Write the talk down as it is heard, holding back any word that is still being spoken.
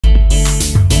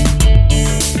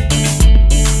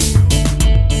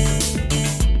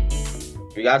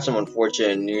got some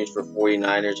unfortunate news for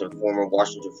 49ers and former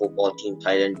Washington football team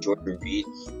tight end Jordan Reed.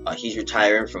 He's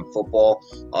retiring from football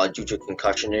due to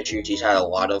concussion issues. He's had a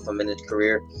lot of them in his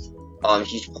career.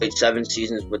 He's played 7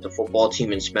 seasons with the football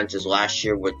team and spent his last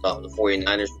year with the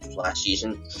 49ers, which was last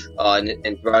season.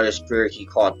 And throughout his career, he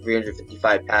caught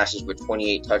 355 passes with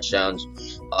 28 touchdowns.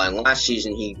 And last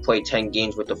season, he played 10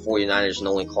 games with the 49ers and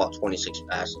only caught 26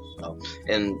 passes.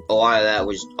 And a lot of that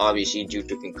was obviously due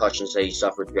to concussions that he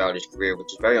suffered throughout his career,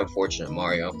 which is very unfortunate,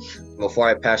 Mario. Before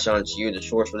I pass it on to you, the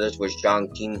source for this was John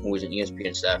King, who was an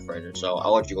ESPN staff writer. So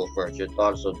I'll let you go first. Your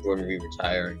thoughts on Jordan Reed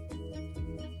retiring?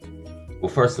 Well,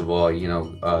 first of all,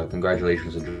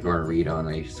 congratulations to Jordan Reed on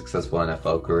a successful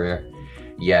NFL career.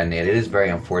 Yeah, and it is very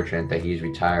unfortunate that he's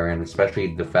retiring,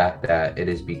 especially the fact that it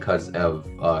is because of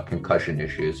concussion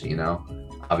issues,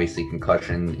 Obviously,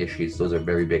 concussion issues, those are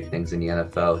very big things in the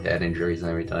NFL, head injuries and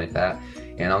everything like that.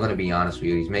 And I'm going to be honest with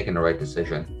you, he's making the right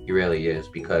decision. He really is,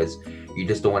 because you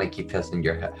just don't want to keep testing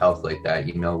your health like that.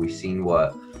 We've seen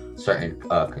what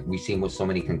so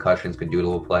many concussions could do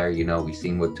to a player. We've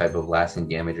seen what type of lasting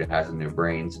damage it has in their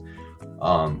brains.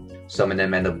 Some of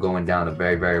them end up going down a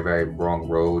very, very, very wrong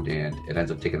road, and it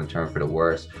ends up taking a turn for the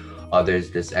worse. Others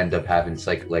just end up having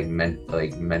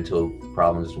mental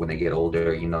problems when they get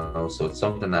older, So it's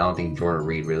something I don't think Jordan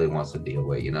Reed really wants to deal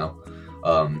with,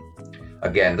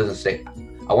 Again, it doesn't say.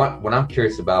 What I'm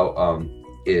curious about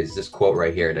is this quote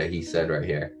right here that he said right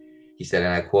here. He said,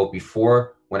 and I quote,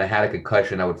 "Before, when I had a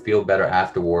concussion, I would feel better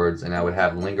afterwards, and I would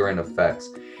have lingering effects.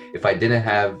 If I didn't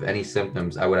have any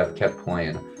symptoms, I would have kept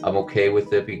playing. I'm okay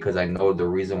with it because I know the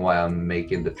reason why I'm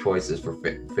making the choices for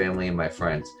family and my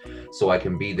friends, so I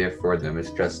can be there for them.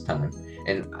 It's just time."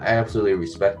 And I absolutely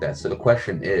respect that. So the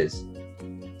question is,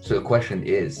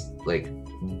 like,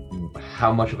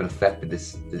 how much of an effect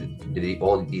did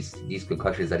all these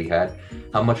concussions that he had,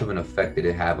 how much of an effect did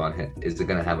it have on him? Is it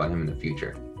going to have on him in the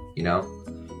future?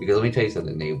 Because let me tell you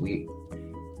something, Nate.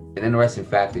 An interesting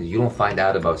fact is you don't find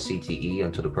out about CTE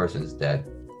until the person is dead.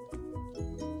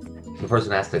 The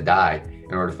person has to die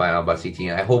in order to find out about CTE.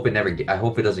 And I hope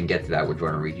it doesn't get to that with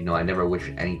Jordan Reed. I never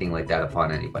wish anything like that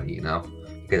upon anybody. Because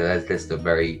that's just a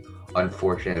very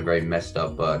unfortunate, very messed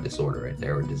up disorder right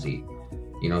there, or disease.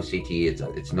 CTE,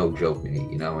 it's no joke,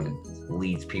 Nate. And it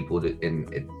leads people to,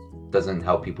 and it doesn't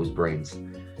help people's brains,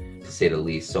 to say the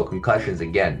least. So concussions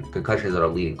are a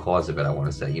leading cause of it, I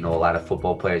want to say. A lot of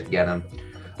football players get them,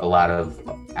 a lot of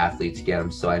athletes get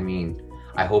them. So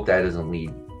I hope that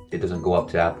it doesn't go up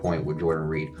to that point with Jordan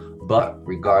Reed. But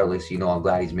regardless, I'm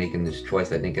glad he's making this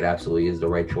choice. I think it absolutely is the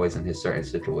right choice in his certain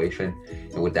situation.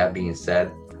 And with that being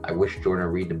said, I wish Jordan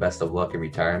Reed the best of luck in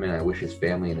retirement. I wish his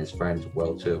family and his friends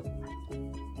well too.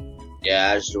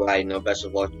 Yeah, as do I. Best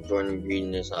of luck to Jordan Reed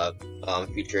in his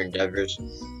future endeavors.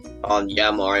 Yeah,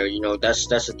 Mario, that's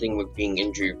the thing with being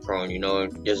injury prone.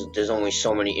 There's only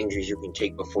so many injuries you can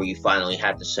take before you finally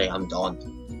have to say, I'm done.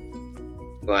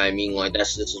 You know what I mean?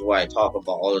 This is what I talk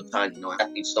about all the time.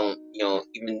 Athletes don't,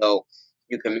 even though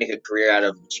you can make a career out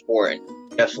of sport, and you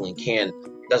definitely can,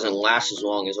 it doesn't last as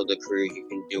long as other careers you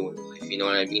can do in life. You know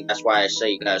what I mean? That's why I say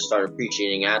you gotta start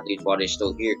appreciating athletes while they're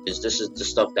still here, because this is the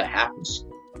stuff that happens.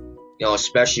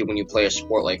 Especially when you play a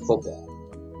sport like football.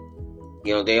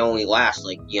 They only last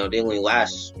 10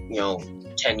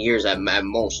 years at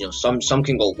most. Some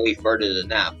can go way further than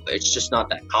that, but it's just not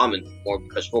that common anymore,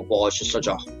 because football is just such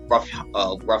a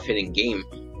rough hitting game.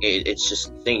 It's just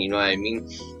a thing, you know what I mean?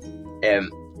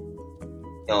 And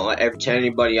to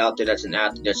anybody out there that's an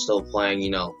athlete that's still playing,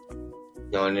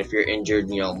 and if you're injured,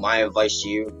 my advice to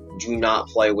you: do not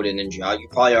play with an injury. You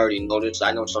probably already noticed.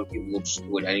 I know some people will just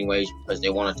do it anyways because they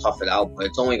want to tough it out, but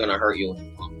it's only going to hurt you in the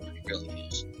long run. It really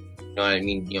is. You know what I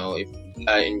mean? If you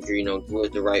got an injury, do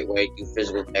it the right way. Do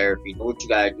physical therapy. Do what you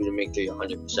got to do to make sure you're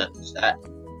 100%. Because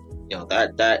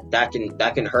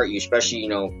that can hurt you, especially,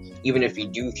 even if you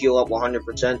do heal up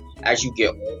 100%, as you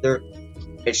get older,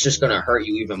 it's just going to hurt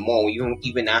you even more.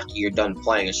 Even after you're done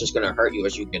playing, it's just going to hurt you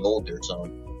as you get older. So,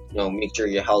 make sure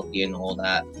you're healthy and all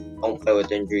that. Don't play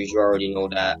with injuries. You already know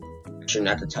that. I shouldn't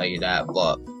have to tell you that,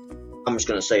 but I'm just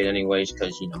going to say it anyways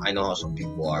because, I know how some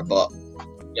people are. But,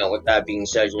 with that being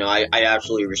said, I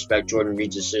absolutely respect Jordan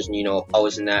Reed's decision. If I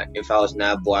was in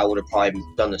that boy, I would have probably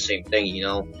done the same thing,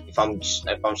 If I'm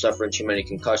suffering too many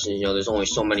concussions, there's only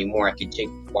so many more I could take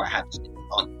before I have to get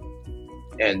done.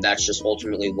 And that's just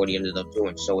ultimately what he ended up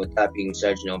doing. So with that being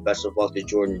said, best of luck to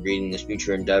Jordan Reed in his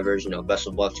future endeavors. Best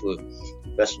of luck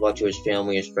to his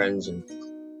family, his friends, and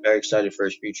very excited for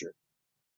his future.